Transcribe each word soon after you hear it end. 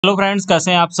Hello friends,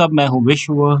 कैसे हैं आप सब। मैं हूं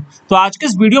विश्व। तो आज के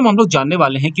इस वीडियो में हम लोग जानने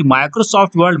वाले हैं कि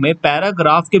माइक्रोसॉफ्ट वर्ड में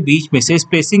पैराग्राफ के बीच में से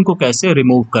स्पेसिंग को कैसे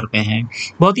रिमूव करते हैं।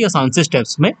 बहुत ही आसान से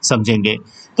स्टेप्स में समझेंगे।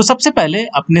 तो सबसे पहले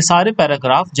अपने सारे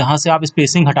पैराग्राफ जहां से आप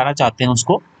स्पेसिंग हटाना चाहते हैं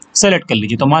उसको सेलेक्ट कर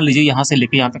लीजिए। तो मान लीजिए यहाँ से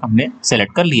लेके यहाँ तक हमने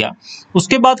सेलेक्ट कर लिया।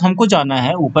 उसके बाद हमको जाना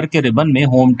है ऊपर के रिबन में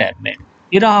होम टैब में।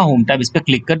 ये रहा होम टैब, इस पर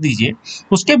क्लिक कर दीजिए।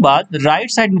 उसके बाद राइट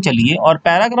साइड में चलिए और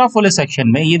पैराग्राफ वाले सेक्शन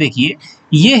में ये देखिए,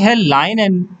 ये है लाइन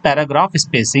एंड पैराग्राफ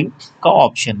स्पेसिंग का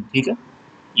ऑप्शन। ठीक है,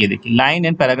 ये देखिए लाइन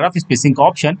एंड पैराग्राफ स्पेसिंग का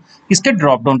ऑप्शन। इसके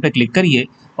ड्रॉप डाउन पे क्लिक करिए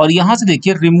और यहाँ से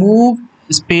देखिए रिमूव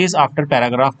स्पेस आफ्टर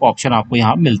पैराग्राफ का ऑप्शन आपको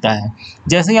यहाँ मिलता है।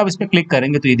 जैसे ही आप इस पर क्लिक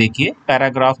करेंगे तो ये देखिए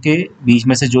पैराग्राफ के बीच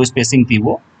में से जो स्पेसिंग थी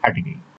वो हट गई।